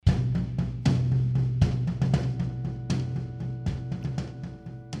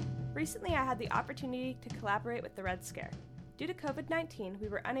Recently, I had the opportunity to collaborate with the Red Scare. Due to COVID-19, we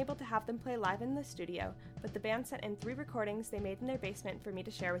were unable to have them play live in the studio, but the band sent in 3 recordings they made in their basement for me to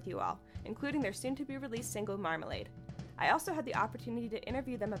share with you all, including their soon-to-be-released single, Marmalade. I also had the opportunity to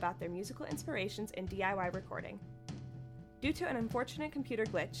interview them about their musical inspirations in DIY recording. Due to an unfortunate computer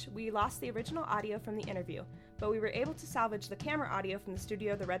glitch, we lost the original audio from the interview, but we were able to salvage the camera audio from the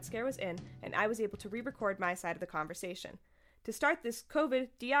studio the Red Scare was in, and I was able to re-record my side of the conversation. To start this COVID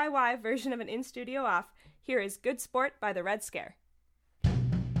DIY version of an in-studio off, here is Good Sport by the Red Scare.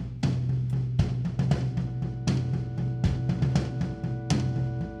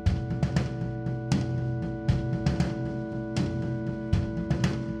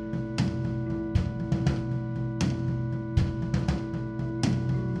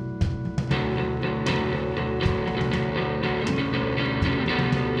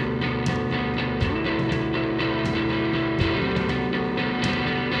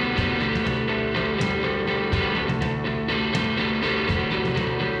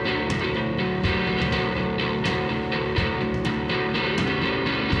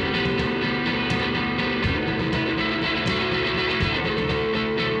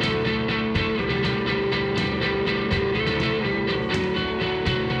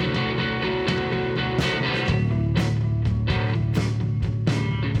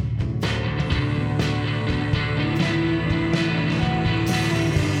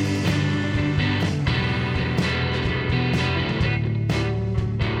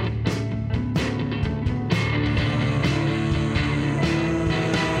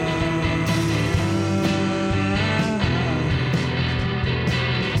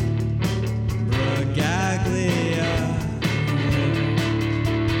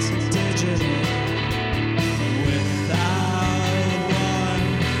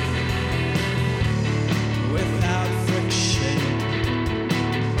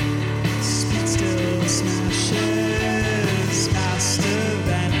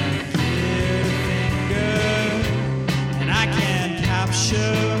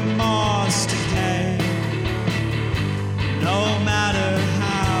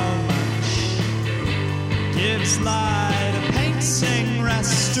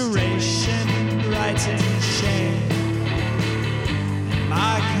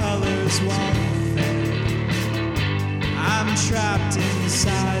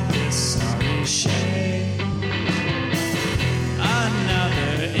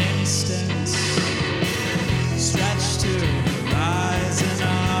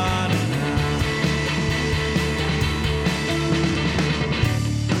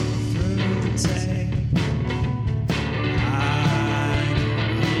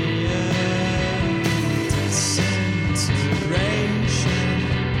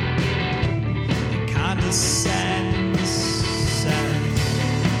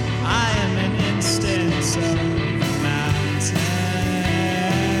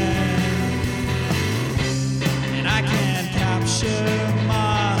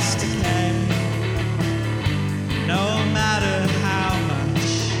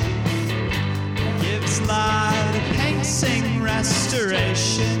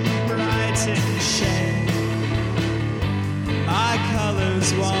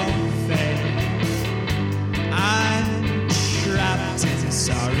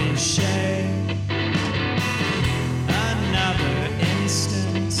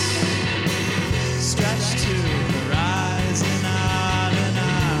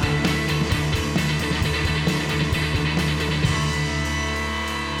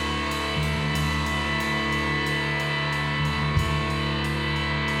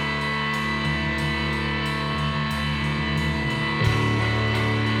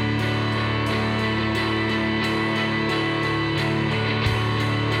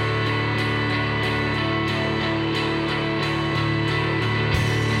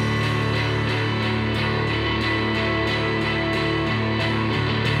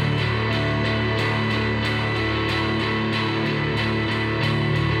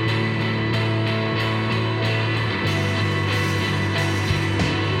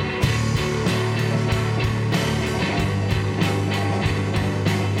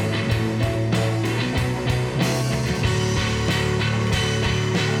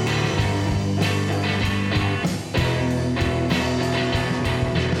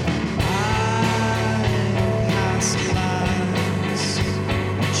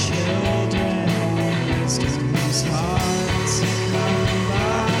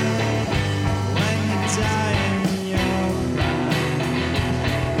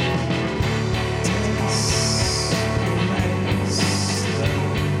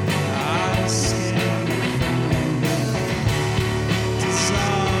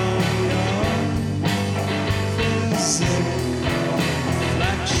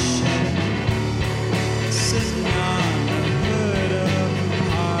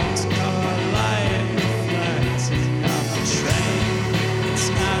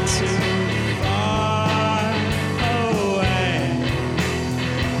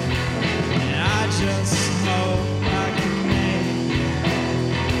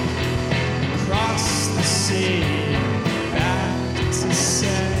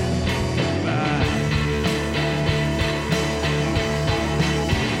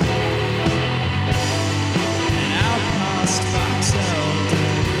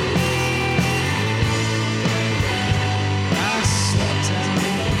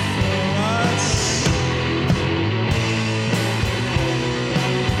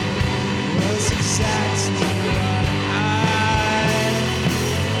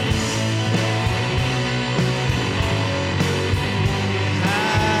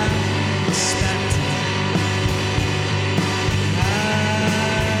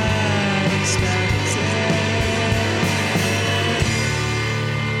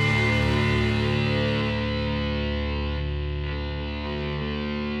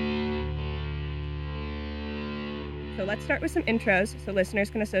 So let's start with some intros so listeners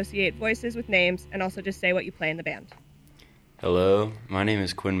can associate voices with names and also just say what you play in the band. Hello, my name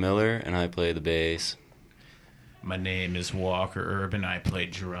is Quinn Miller, and I play the bass. My name is Walker Urban. I play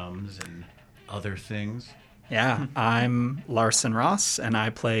drums and other things. Yeah, I'm Larson Ross, and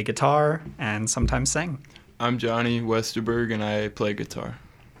I play guitar and sometimes sing. I'm Johnny Westerberg, and I play guitar.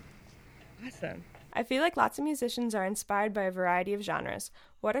 Awesome. I feel like lots of musicians are inspired by a variety of genres.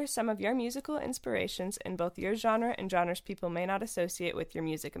 What are some of your musical inspirations in both your genre and genres people may not associate with your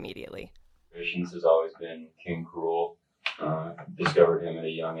music immediately? Inspirations has always been King Cruel. Discovered him at a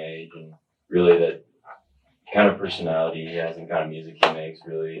young age, and really that kind of personality he has and kind of music he makes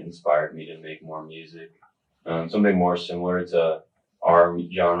really inspired me to make more music. Something more similar to our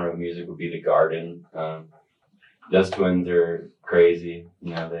genre of music would be The Garden. Those twins are crazy.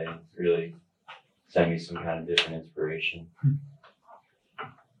 You know, they really send me some kind of different inspiration.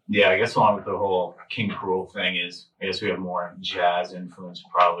 Yeah, I guess along with the whole King Cruel thing is, I guess we have more jazz influence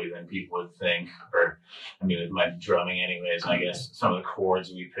probably than people would think. Or, I mean, with my drumming anyways, I guess some of the chords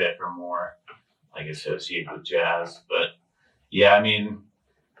we pick are more like associated with jazz. But yeah, I mean,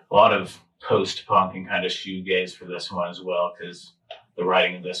 a lot of post-punk and kind of shoegaze for this one as well, because the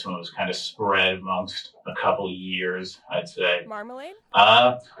writing of this one was kind of spread amongst a couple of years, I'd say. Marmalade?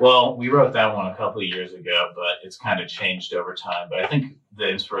 Well, we wrote that one a couple of years ago, but it's kind of changed over time. But I think the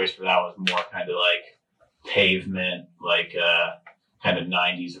inspiration for that was more kind of like Pavement, like kind of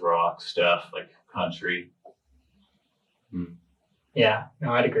 90s rock stuff, like country. Yeah,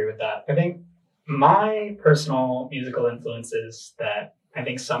 no, I'd agree with that. I think my personal musical influences that I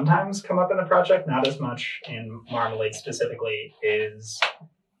think sometimes come up in the project, not as much in Marmalade specifically, is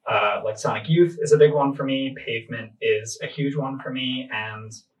like Sonic Youth is a big one for me. Pavement is a huge one for me.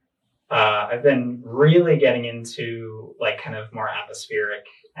 And I've been really getting into like kind of more atmospheric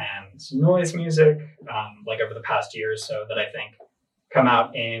and noise music like over the past year or so that I think come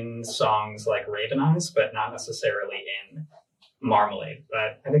out in songs like Raven Eyes, but not necessarily in Marmalade.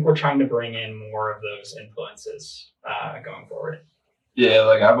 But I think we're trying to bring in more of those influences going forward. Yeah,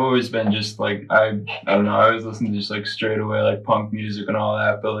 like I've always been just like, I don't know, I always listen to just like straight away like punk music and all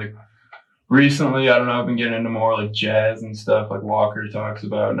that, but like recently, I don't know, I've been getting into more like jazz and stuff like Walker talks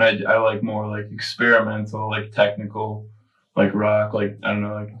about, and I like more like experimental, like technical, like rock, like I don't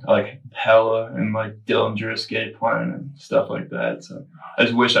know, like I like Hella and like Dillinger Escape Plan and stuff like that. So I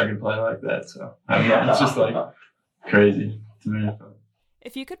just wish I could play like that. So I don't know, it's just like crazy to me.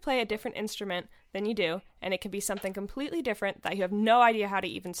 If you could play a different instrument than you do, and it could be something completely different that you have no idea how to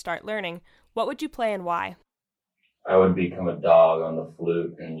even start learning, what would you play and why? I would become a dog on the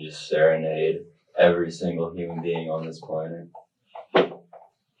flute and just serenade every single human being on this planet.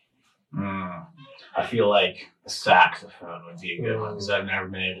 I feel like the saxophone would be a good one because I've never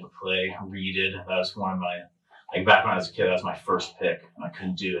been able to play reeded. That was one of my, like back when I was a kid, that was my first pick, and I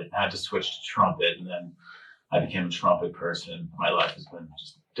couldn't do it. I had to switch to trumpet, and then I became a trumpet person. My life has been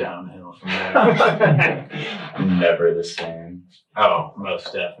just downhill from there. Never the same. Oh,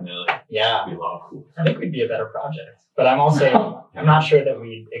 most definitely. Yeah, It'd be a lot cool. I think we'd be a better project. But I'm also, I'm not sure that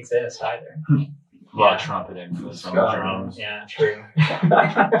we'd exist either. A lot of trumpet influence on the drums. Yeah, true.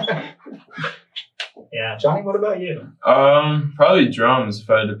 Yeah, Johnny, what about you? Probably drums if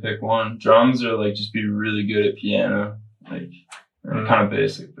I had to pick one. Drums are like just be really good at piano. Like kind of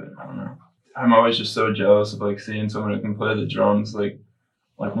basic, but I don't know. I'm always just so jealous of like seeing someone who can play the drums like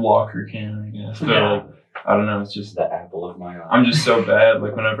Walker can, I guess. But like I don't know, it's just the apple of my eye. I'm just so bad.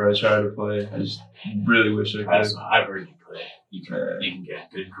 Like whenever I try to play, I just really wish I could. I've heard you play. You can get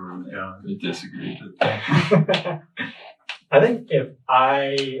good groove going. I disagree. I think if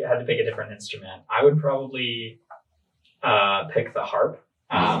I had to pick a different instrument, I would probably pick the harp.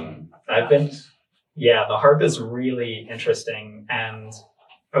 The harp is really interesting, and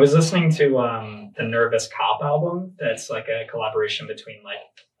I was listening to the Nervous Cop album. That's like a collaboration between like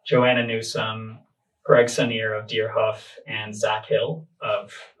Joanna Newsom, Greg Sonier of Deerhoof, and Zach Hill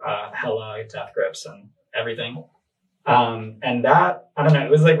of Hella, Death Grips, and everything. And that, I don't know,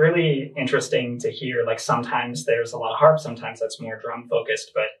 it was like really interesting to hear. Like sometimes there's a lot of harp, sometimes that's more drum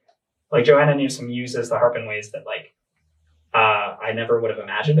focused, but like Joanna Newsom uses the harp in ways that like I never would have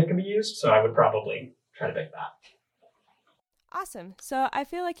imagined it could be used. So I would probably try to pick that. Awesome. So I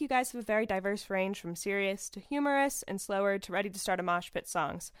feel like you guys have a very diverse range from serious to humorous and slower to ready to start a mosh pit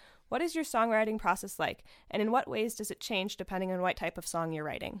songs. What is your songwriting process like, and in what ways does it change depending on what type of song you're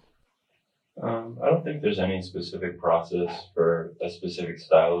writing? I don't think there's any specific process for a specific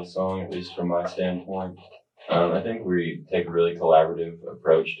style of song, at least from my standpoint. I think we take a really collaborative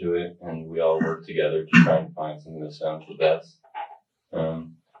approach to it, and we all work together to try and find something that sounds the best.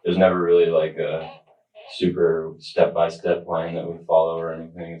 There's never really like a super step-by-step plan that we follow or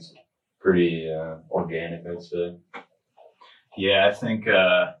anything. It's pretty organic, I'd say. Yeah, I think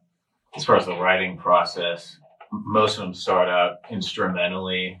as far as the writing process, most of them start out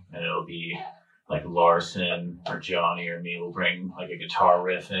instrumentally, and it'll be like Larson or Johnny or me will bring like a guitar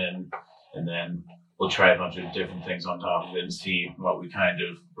riff in, and then we'll try a bunch of different things on top of it and see what we kind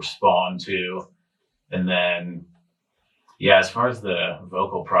of respond to. And then, yeah, as far as the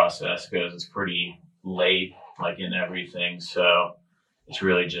vocal process goes, it's pretty late, like in everything. So it's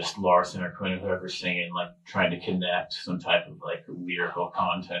really just Larson or Quinn, whoever's singing, like trying to connect some type of like lyrical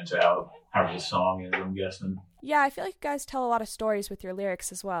content out, however the song is, I'm guessing. Yeah, I feel like you guys tell a lot of stories with your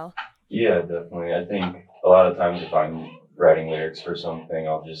lyrics as well. Yeah, definitely. I think a lot of times if I'm writing lyrics for something,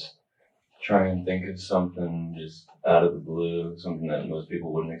 I'll just try and think of something just out of the blue, something that most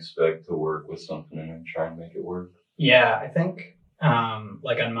people wouldn't expect to work with something, and then try and make it work. Yeah, I think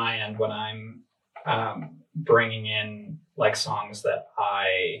like on my end, when I'm bringing in like songs that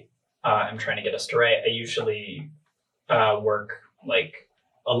I am trying to get us to write, I usually work like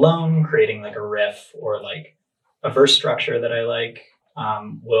alone, creating like a riff or like a verse structure that I like.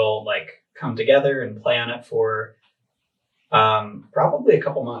 We'll like come together and play on it for probably a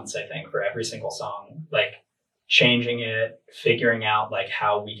couple months, I think, for every single song, like changing it, figuring out like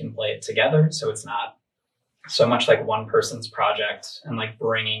how we can play it together. So it's not so much like one person's project, and like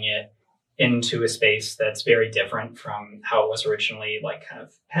bringing it into a space that's very different from how it was originally like kind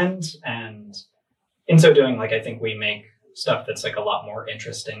of penned. And in so doing, like, I think we make stuff that's like a lot more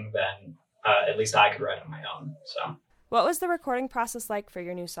interesting than at least I could write on my own. So What was the recording process like for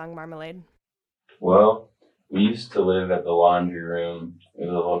your new song, Marmalade? Well, we used to live at the Laundry Room. It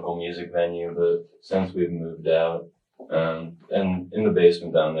was a local music venue, but since we've moved out, and in the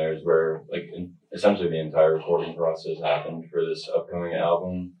basement down there is where essentially the entire recording process happened for this upcoming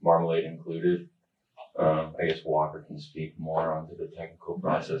album, Marmalade included. I guess Walker can speak more onto the technical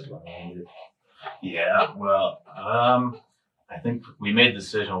process behind it. Yeah, well, I think we made the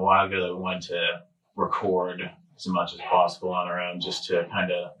decision a while ago that we wanted to record as much as possible on our own, just to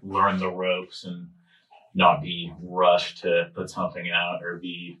kind of learn the ropes and not be rushed to put something out or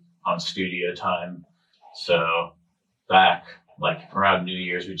be on studio time. So back like around New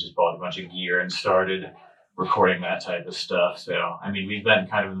Year's, we just bought a bunch of gear and started recording that type of stuff. So, I mean, we've been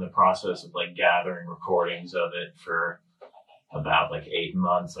kind of in the process of like gathering recordings of it for about like 8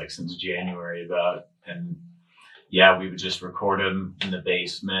 months, like since January about. And yeah, we would just record them in the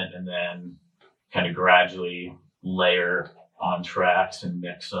basement and then kind of gradually layer on tracks and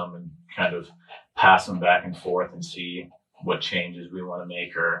mix them and kind of pass them back and forth and see what changes we want to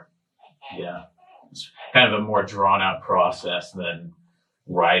make. Or yeah, it's kind of a more drawn out process than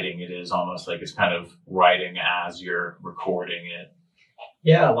writing. It is almost like it's kind of writing as you're recording it.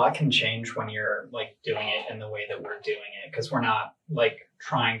 yeah, a lot can change when you're like doing it in the way that we're doing it, because we're not like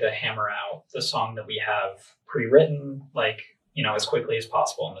trying to hammer out the song that we have pre-written, like, you know, as quickly as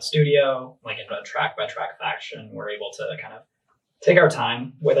possible in the studio, like in a track by track fashion. We're able to kind of take our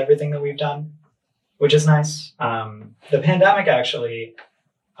time with everything that we've done, which is nice. The pandemic actually,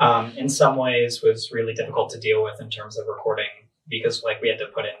 in some ways, was really difficult to deal with in terms of recording, because like we had to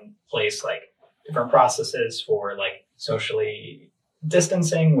put in place like different processes for like socially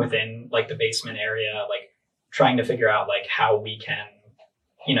distancing within like the basement area, like trying to figure out like how we can,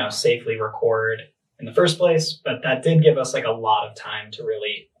 you know, safely record in the first place. But that did give us like a lot of time to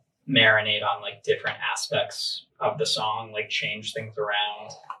really marinate on like different aspects of the song, like change things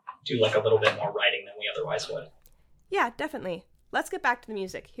around, do like a little bit more writing than we otherwise would. Yeah, definitely. Let's get back to the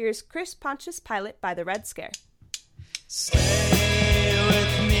music. Here's Chris Pontius Pilate by The Red Scare. Stay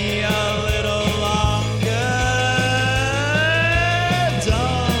with me a little longer.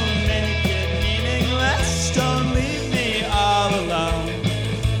 Don't make it meaningless. Don't leave me all alone.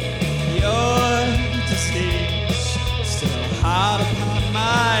 Your disease still hard upon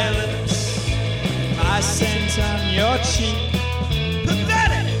my lips. My scent on your cheek.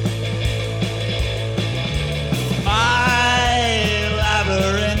 Pathetic. My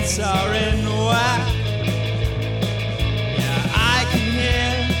labyrinths are in whack.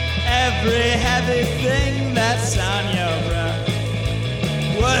 Every heavy thing that's on your breath.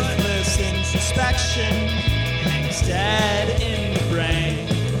 Worthless introspection hangs dead in the brain.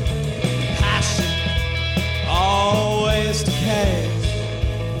 Passion always decays.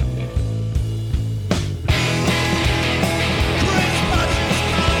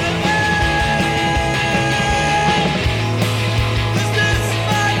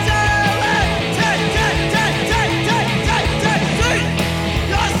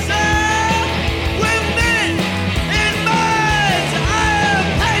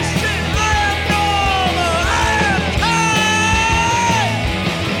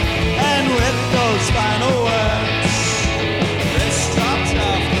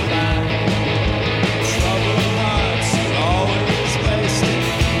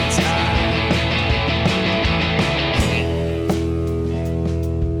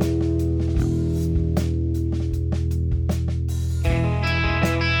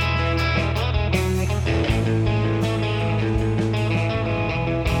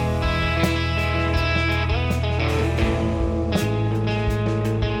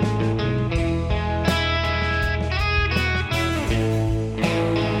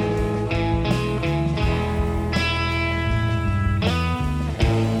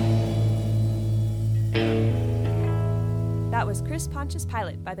 Pontius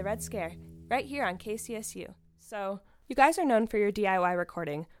Pilate by the Red Scare, right here on KCSU. So, you guys are known for your DIY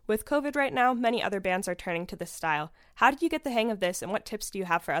recording. With COVID right now, many other bands are turning to this style. How did you get the hang of this, and what tips do you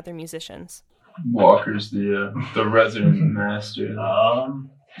have for other musicians? Walker's the resident master.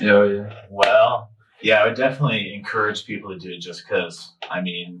 Yeah. Well, yeah, I would definitely encourage people to do it just because, I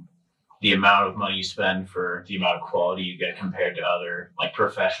mean, the amount of money you spend for the amount of quality you get compared to other like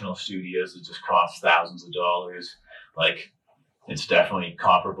professional studios that just cost thousands of dollars. Like, it's definitely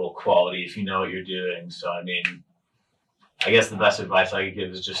comparable quality if you know what you're doing. So, I mean, I guess the best advice I could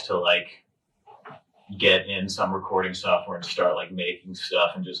give is just to like get in some recording software and start like making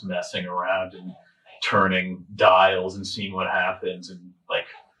stuff and just messing around and turning dials and seeing what happens and like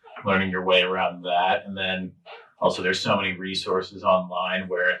learning your way around that. And then also there's so many resources online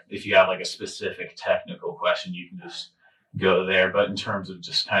where if you have like a specific technical question, you can just go there. But in terms of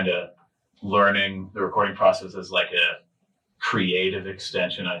just kind of learning the recording process as like a creative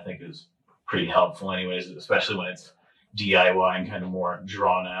extension, I think is pretty helpful anyways, especially when it's DIY and kind of more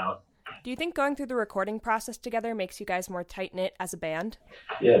drawn out. Do you think going through the recording process together makes you guys more tight-knit as a band?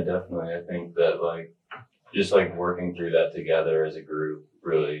 Yeah, definitely. I think that like just like working through that together as a group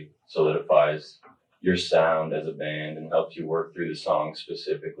really solidifies your sound as a band and helps you work through the song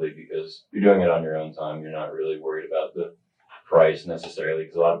specifically, because you're doing it on your own time. You're not really worried about the price necessarily,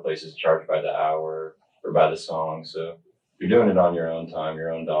 because a lot of places charge by the hour or by the song. So you're doing it on your own time,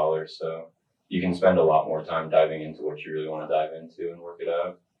 your own dollars. So you can spend a lot more time diving into what you really want to dive into and work it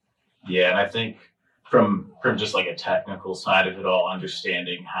out. Yeah, and I think from just like a technical side of it all,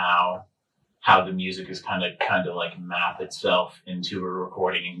 understanding how the music is kind of like map itself into a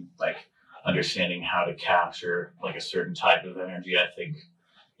recording, like understanding how to capture like a certain type of energy. I think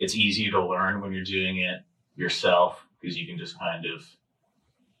it's easy to learn when you're doing it yourself, because you can just kind of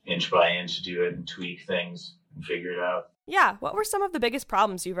inch by inch do it and tweak things and figure it out. Yeah, what were some of the biggest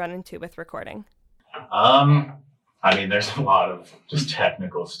problems you run into with recording? I mean, there's a lot of just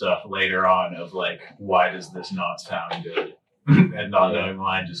technical stuff later on of like, why does this not sound good? And not knowing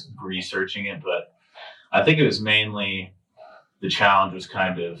why, just researching it. But I think it was mainly the challenge was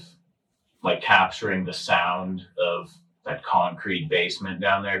kind of like capturing the sound of that concrete basement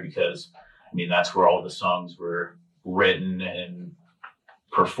down there, because I mean, that's where all the songs were written and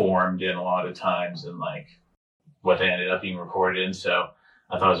performed in a lot of times, and like what they ended up being recorded in. So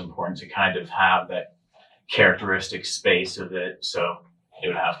I thought it was important to kind of have that characteristic space of it, so it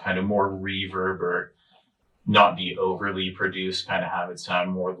would have kind of more reverb or not be overly produced, kind of have it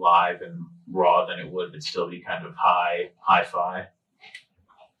sound more live and raw than it would, but still be kind of hi-fi.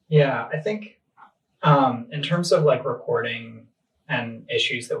 Yeah, I think in terms of like recording and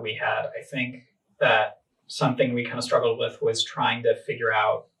issues that we had, I think that something we kind of struggled with was trying to figure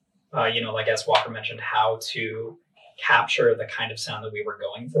out, like as Walker mentioned, how to capture the kind of sound that we were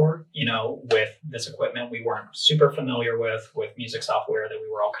going for, with this equipment we weren't super familiar with music software that we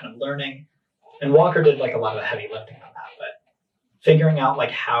were all kind of learning. And Walker did like a lot of the heavy lifting on that, but figuring out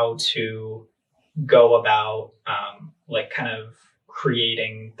like how to go about like kind of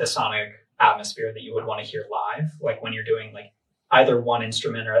creating the sonic atmosphere that you would want to hear live, like when you're doing like either one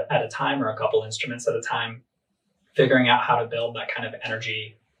instrument at a time or a couple instruments at a time, figuring out how to build that kind of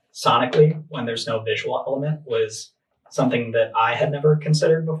energy sonically when there's no visual element was something that I had never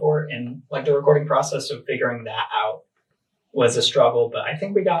considered before in like the recording process. So figuring that out was a struggle, but I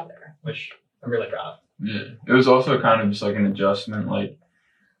think we got there, which I'm really proud of. Yeah, it was also kind of just like an adjustment,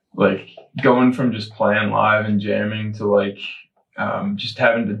 like going from just playing live and jamming to like just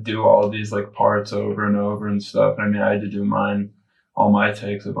having to do all these like parts over and over and stuff. I mean, I had to do all my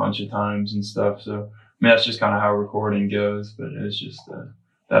takes a bunch of times and stuff. So I mean, that's just kind of how recording goes. But it's just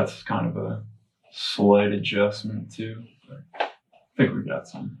that's kind of a slight adjustment too. But I think we got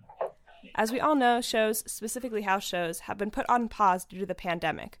some. As we all know, shows, specifically house shows, have been put on pause due to the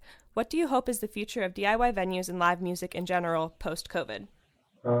pandemic. What do you hope is the future of DIY venues and live music in general post-COVID?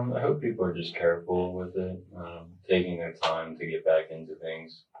 I hope people are just careful with it, taking their time to get back into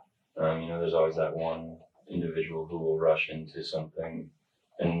things. There's always that one individual who will rush into something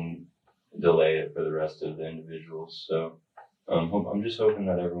and delay it for the rest of the individuals. So I'm just hoping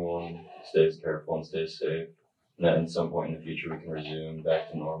that everyone stays careful and stays safe, and that at some point in the future we can resume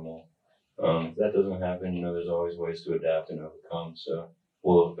back to normal. If that doesn't happen, there's always ways to adapt and overcome. So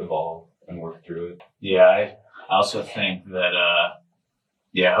we'll evolve and work through it. Yeah, I also think that,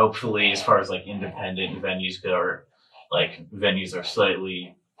 hopefully as far as like independent venues go, or like venues are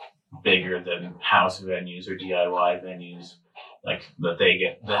slightly bigger than house venues or DIY venues, like that they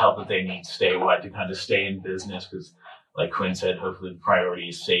get the help that they need statewide to kind of stay in business. Because like Quinn said, hopefully the priority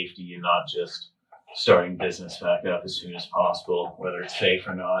is safety and not just starting business back up as soon as possible, whether it's safe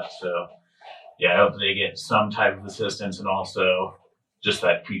or not. So yeah, I hope they get some type of assistance, and also just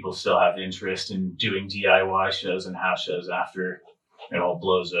that people still have interest in doing DIY shows and house shows after it all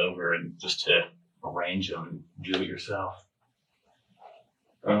blows over, and just to arrange them and do it yourself.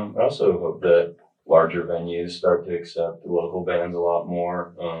 I also hope that larger venues start to accept the local bands a lot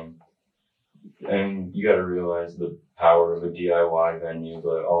more. And you got to realize the power of a DIY venue,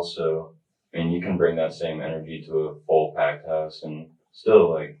 but also, I mean, you can bring that same energy to a full packed house and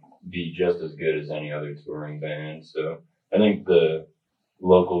still like be just as good as any other touring band. So I think the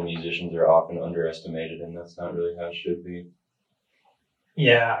local musicians are often underestimated, and that's not really how it should be.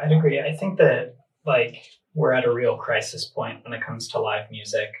 Yeah, I'd agree. I think that like we're at a real crisis point when it comes to live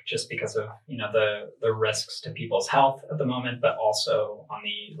music, just because of, you know, the risks to people's health at the moment, but also on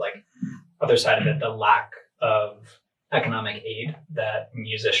the like other side of it, the lack of economic aid that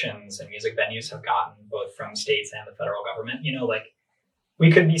musicians and music venues have gotten both from states and the federal government. You know, like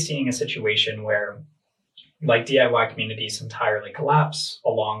we could be seeing a situation where like DIY communities entirely collapse,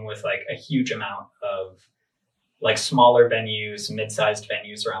 along with like a huge amount of like smaller venues, mid-sized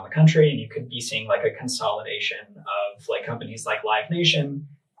venues around the country. And you could be seeing like a consolidation of like companies like Live Nation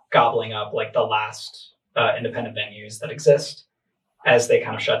gobbling up like the last independent venues that exist as they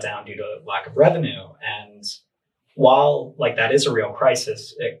kind of shut down due to lack of revenue. And while like that is a real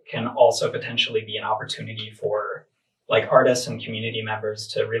crisis, it can also potentially be an opportunity for like artists and community members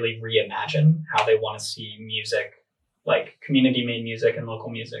to really reimagine how they want to see music, like community-made music and local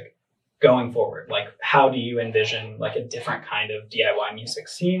music going forward. Like, how do you envision like a different kind of DIY music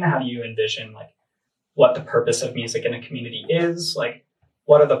scene? How do you envision like what the purpose of music in a community is? Like,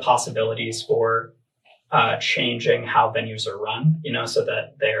 what are the possibilities for changing how venues are run, you know, so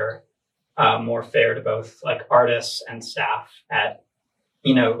that they're more fair to both like artists and staff at,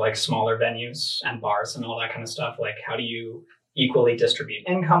 you know, like smaller venues and bars and all that kind of stuff. Like, how do you equally distribute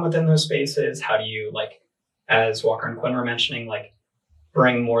income within those spaces? How do you, like, as Walker and Quinn were mentioning, like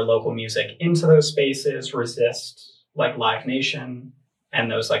bring more local music into those spaces, resist like Live Nation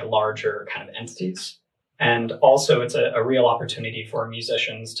and those like larger kind of entities? And also it's a real opportunity for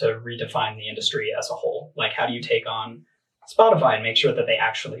musicians to redefine the industry as a whole. Like, how do you take on Spotify and make sure that they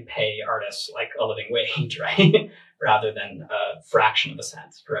actually pay artists like a living wage, right? Rather than a fraction of a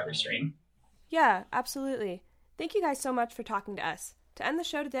cent for every stream. Yeah, absolutely. Thank you guys so much for talking to us. To end the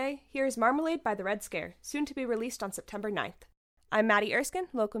show today, here is Marmalade by the Red Scare, soon to be released on September 9th. I'm Maddie Erskine,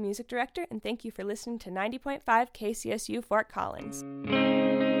 local music director, and thank you for listening to 90.5 KCSU Fort Collins.